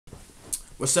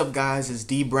What's up, guys? It's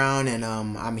D Brown, and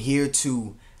I'm here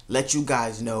to let you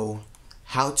guys know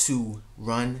how to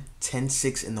run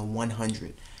 10.6 in the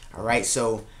 100. All right,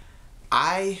 so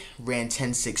I ran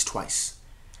 10.6 twice,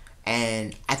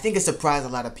 and I think it surprised a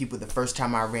lot of people the first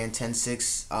time I ran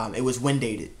 10.6. It was wind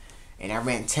dated, and I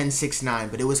ran 10.69,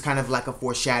 but it was kind of like a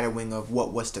foreshadowing of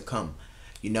what was to come.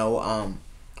 I know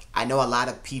a lot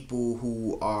of people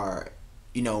who are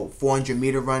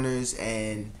 400-meter runners,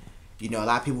 and a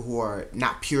lot of people who are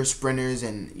not pure sprinters,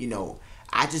 and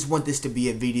I just want this to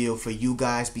be a video for you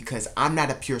guys because I'm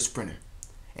not a pure sprinter,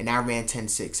 and I ran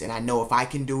 10.6, and I know if I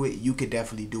can do it, you could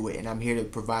definitely do it, and I'm here to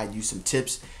provide you some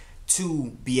tips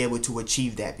to be able to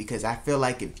achieve that, because I feel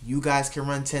like if you guys can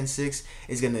run 10.6,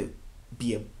 it's gonna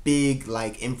be a big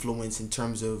influence in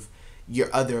terms of your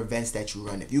other events that you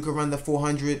run. If you can run the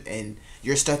 400 and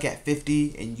you're stuck at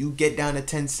 50 and you get down to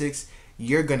 10.6,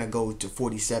 you're gonna go to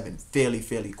 47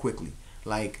 fairly quickly.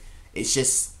 It's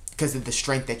just because of the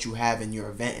strength that you have in your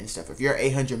event and stuff. If you're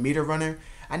an 800-meter runner,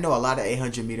 I know a lot of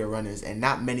 800-meter runners, and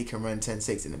not many can run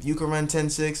 10.6. And if you can run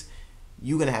 10.6,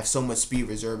 you're gonna have so much speed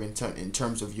reserve in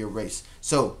terms of your race.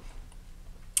 So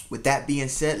with that being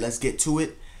said, let's get to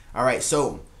it. All right,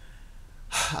 so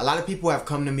a lot of people have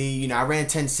come to me. I ran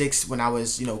 10.6 when I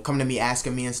was, come to me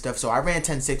asking me and stuff. So I ran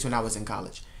 10.6 when I was in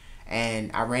college, and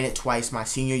I ran it twice my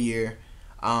senior year.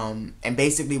 And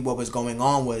basically what was going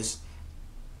on was,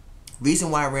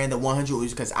 reason why I ran the 100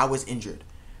 was because I was injured,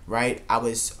 right? I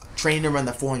was training to run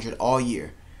the 400 all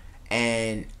year,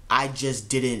 and I just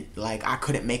didn't, I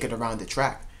couldn't make it around the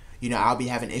track. I'll be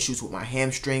having issues with my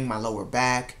hamstring, my lower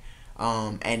back,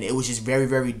 and it was just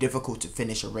very difficult to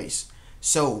finish a race.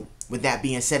 So with that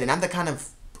being said, and I'm the kind of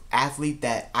athlete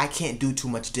that I can't do too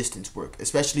much distance work,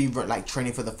 especially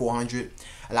training for the 400.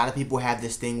 A lot of people have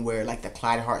this thing where the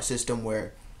Clyde Hart system,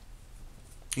 where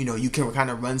you can kind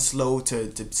of run slow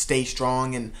to stay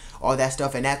strong and all that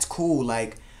stuff, and that's cool,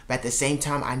 but at the same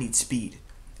time I need speed.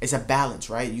 It's a balance,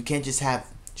 right? You can't just have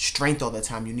strength all the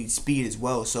time, you need speed as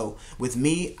well. So with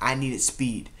me, I needed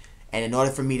speed, and in order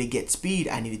for me to get speed,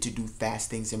 I needed to do fast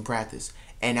things in practice.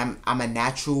 And I'm a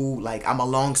natural, I'm a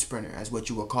long sprinter, as what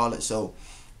you would call it. So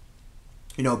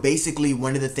basically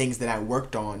one of the things that I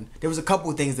worked on, there was a couple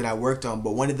of things that I worked on,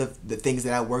 but one of the things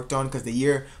that I worked on, because the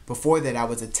year before that I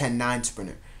was a 10.9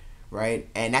 sprinter, right?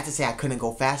 And not to say I couldn't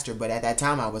go faster, but at that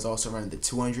time I was also running the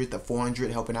 200, the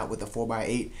 400, helping out with the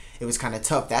 4x8. It was kind of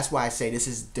tough. That's why I say this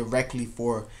is directly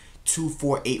for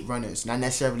 248 runners, not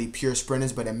necessarily pure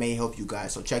sprinters, but it may help you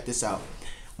guys. So check this out.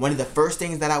 One of the first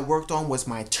things that I worked on was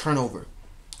my turnover.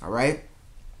 All right,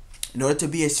 in order to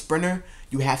be a sprinter,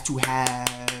 you have to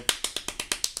have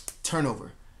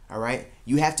turnover. All right,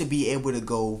 you have to be able to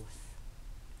go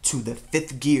to the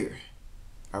 5th gear.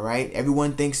 All right,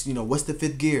 everyone thinks, what's the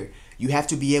 5th gear? You have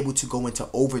to be able to go into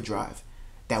overdrive.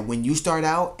 That when you start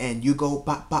out and you go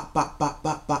bop bop bop bop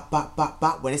bop bop bop bop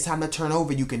bop, when it's time to turn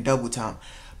over, you can double time,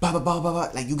 bop bop bop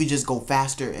bop bop. You can just go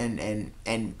faster and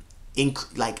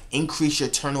increase your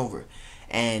turnover.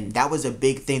 And that was a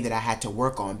big thing that I had to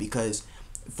work on, because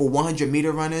for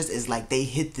 100-meter runners, is they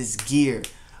hit this gear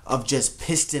of just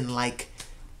piston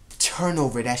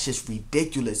turnover that's just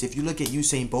ridiculous. If you look at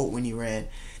Usain Bolt when he ran,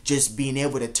 just being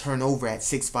able to turn over at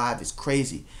 6'5" is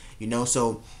crazy.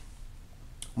 So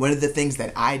one of the things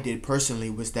that I did personally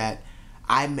was that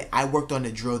I worked on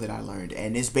the drill that I learned,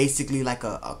 and it's basically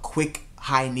a quick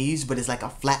high knees, but it's a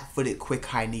flat-footed quick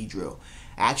high knee drill.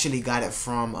 I actually got it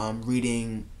from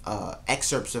reading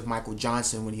excerpts of Michael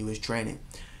Johnson when he was training.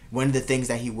 One of the things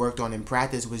that he worked on in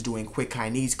practice was doing quick high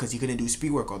knees, because he couldn't do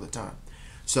speed work all the time.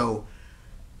 So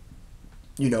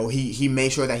he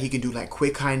made sure that he could do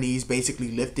quick high knees,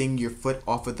 basically lifting your foot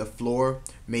off of the floor,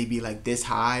 maybe this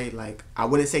high, I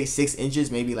wouldn't say 6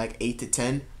 inches, maybe 8 to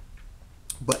 10,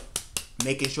 but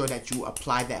making sure that you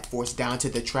apply that force down to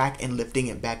the track and lifting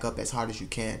it back up as hard as you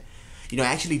can.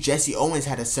 Actually Jesse Owens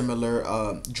had a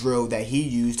similar drill that he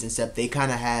used, except they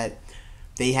had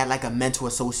a mental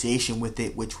association with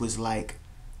it, which was hot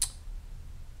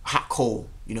coal.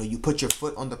 You put your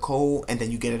foot on the coal and then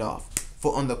you get it off.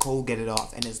 Foot on the coal, get it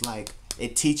off. And it's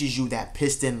it teaches you that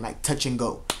piston touch and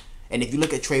go. And if you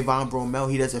look at Trayvon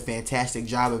Bromell, he does a fantastic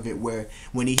job of it, where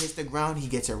when he hits the ground, he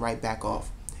gets it right back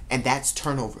off. And that's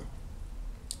turnover.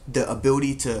 The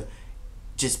ability to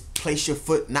just place your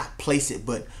foot, not place it,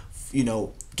 but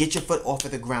get your foot off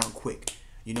of the ground quick.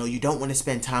 You don't want to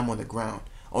spend time on the ground.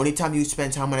 Only time you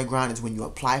spend time on the ground is when you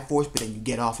apply force, but then you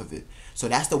get off of it. So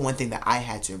that's the one thing that I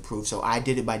had to improve. So I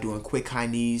did it by doing quick high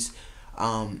knees,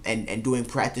 and doing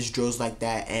practice drills like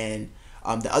that. And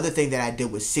the other thing that I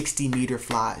did was 60-meter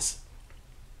flies.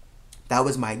 That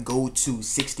was my go-to,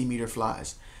 60-meter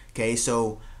flies. Okay,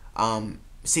 so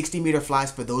 60-meter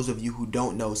flies, for those of you who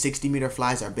don't know, 60-meter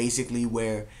flies are basically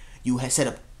where you set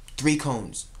up 3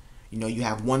 cones. You know, you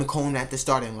have 1 cone at the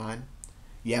starting line,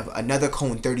 you have another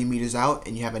cone 30 meters out,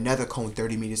 and you have another cone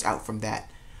 30 meters out from that.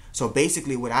 So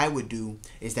basically what I would do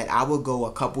is that I would go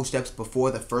a couple steps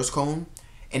before the first cone,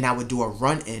 and I would do a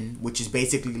run in, which is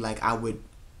basically like I would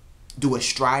do a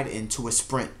stride into a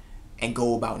sprint and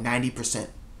go about 90%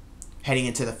 heading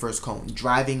into the first cone,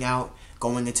 driving out,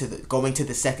 going to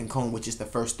the second cone, which is the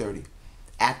first 30.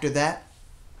 After that,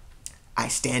 I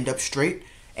stand up straight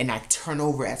and I turn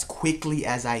over as quickly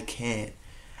as I can.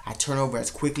 I turn over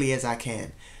as quickly as I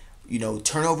can. You know,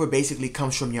 turnover basically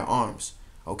comes from your arms,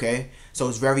 okay? So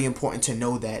it's very important to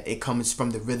know that it comes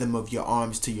from the rhythm of your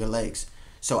arms to your legs.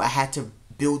 So I had to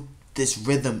build this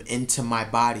rhythm into my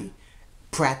body,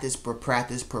 practice per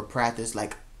practice per practice,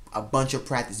 like a bunch of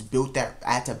practice.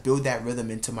 I had to build that rhythm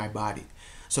into my body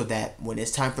so that when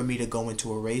it's time for me to go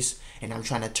into a race and I'm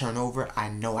trying to turn over, I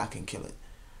know I can kill it.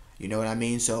 You know what I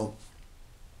mean? So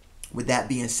with that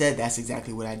being said, that's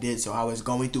exactly what I did. So I was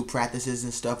going through practices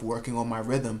and stuff, working on my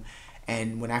rhythm.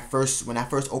 And when I first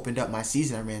opened up my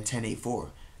season, I ran 10.84.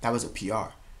 That was a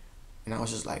PR. And I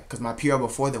was just like, because my PR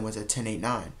before then was a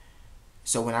 10.89.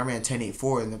 So when I ran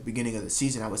 10.84 in the beginning of the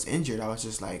season, I was injured. I was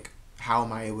just like, how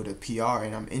am I able to PR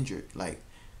and I'm injured? Like,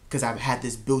 because I've had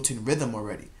this built-in rhythm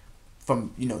already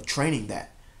from, you know, training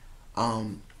that.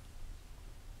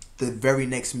 The very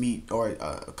next meet, or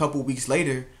a couple weeks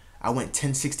later, I went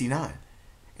 10.69.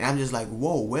 And I'm just like,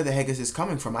 whoa, where the heck is this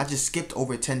coming from? I just skipped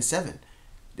over 10.7.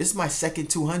 This is my second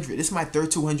 200. This is my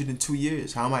third 200 in 2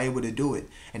 years. How am I able to do it?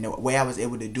 And the way I was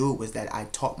able to do it was that I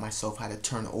taught myself how to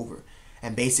turn over.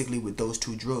 And basically with those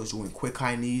 2 drills, doing quick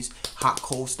high knees, hot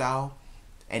cold style,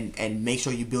 and make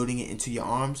sure you're building it into your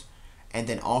arms. And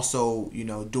then also, you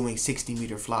know, doing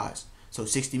 60-meter flies. So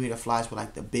 60-meter flies were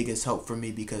like the biggest help for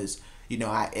me because, you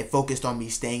know, it focused on me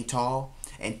staying tall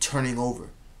and turning over.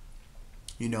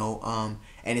 You know,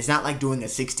 and it's not like doing a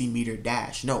 60-meter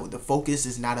dash. No, the focus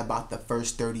is not about the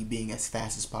first 30 being as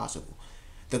fast as possible.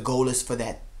 The goal is for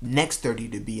that next 30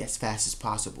 to be as fast as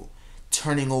possible.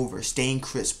 Turning over, staying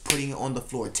crisp, putting it on the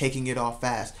floor, taking it off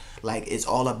fast. Like, it's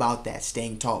all about that,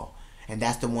 staying tall. And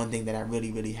that's the one thing that I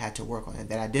really, really had to work on, and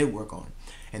that I did work on.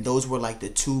 And those were like the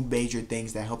 2 major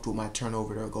things that helped with my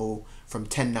turnover to go from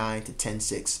 10.9 to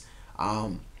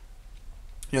 10.6.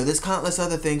 You know, there's countless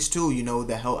other things too, you know,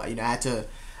 that help. You know,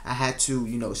 I had to,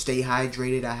 you know, stay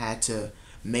hydrated. I had to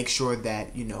make sure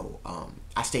that, you know,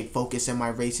 I stayed focused in my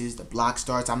races. The block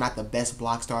starts, I'm not the best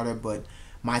block starter, but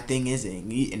my thing is,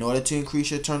 in order to increase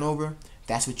your turnover,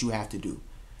 that's what you have to do.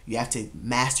 You have to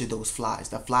master those flies.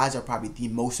 The flies are probably the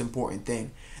most important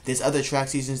thing. There's other track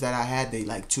seasons that I had, they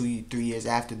like 2-3 years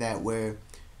after that, where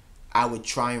I would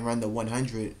try and run the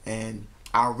 100 and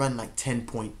I'll run like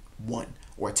 10.1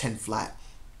 or 10 flat.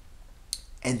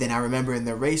 And then I remember in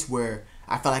the race where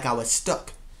I felt like I was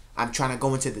stuck. I'm trying to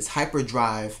go into this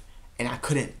hyperdrive and I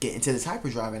couldn't get into this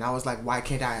hyperdrive. And I was like, why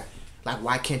can't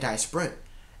I sprint?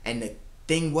 And the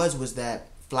thing was that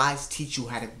flies teach you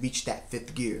how to reach that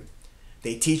 5th gear.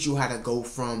 They teach you how to go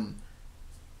from,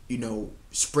 you know,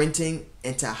 sprinting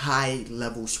into high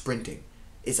level sprinting.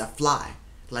 It's a fly.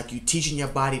 Like, you teaching your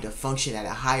body to function at a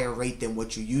higher rate than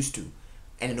what you used to.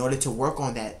 And in order to work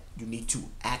on that, you need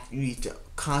to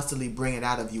constantly bring it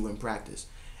out of you in practice.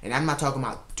 And I'm not talking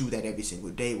about do that every single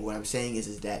day. What I'm saying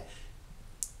is that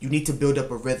you need to build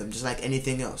up a rhythm, just like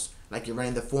anything else. Like, you're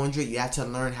running the 400, you have to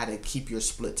learn how to keep your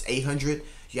splits. 800,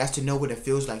 you have to know what it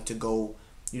feels like to go,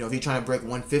 you know, if you're trying to break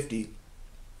 150,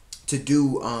 to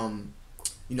do,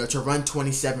 you know, to run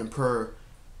 27 per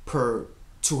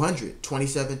 200.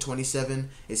 27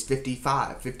 is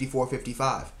 55, 54,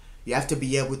 55. You have to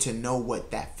be able to know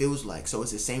what that feels like. So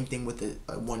it's the same thing with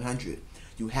the 100.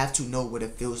 You have to know what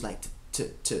it feels like to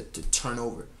turn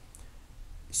over.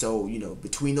 So, you know,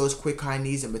 between those quick high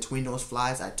knees and between those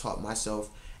flies, I taught myself,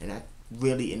 and I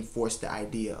really enforced the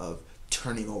idea of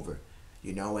turning over,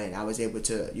 you know, and I was able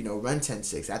to, you know, run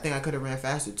 10.6. I think I could have ran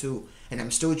faster too, and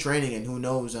I'm still training, and who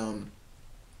knows, I'm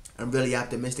really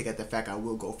optimistic at the fact I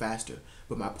will go faster.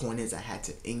 But my point is, I had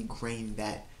to ingrain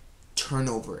that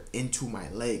turnover into my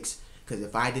legs, because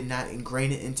if I did not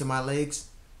ingrain it into my legs,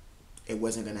 it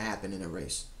wasn't going to happen in a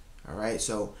race. All right,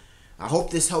 so I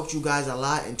hope this helped you guys a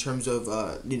lot in terms of,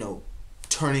 you know,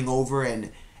 turning over,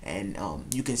 and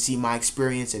you can see my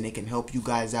experience, and it can help you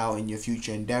guys out in your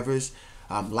future endeavors.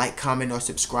 Like, comment, or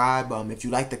subscribe. If you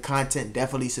like the content,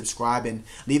 definitely subscribe and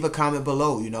leave a comment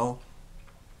below. You know,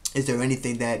 is there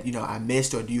anything that, you know, I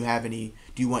missed, or do you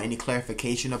want any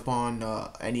clarification upon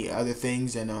any other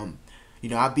things? And you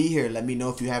know, I'll be here. Let me know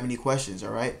if you have any questions.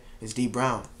 All right, it's D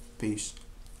Brown. Peace.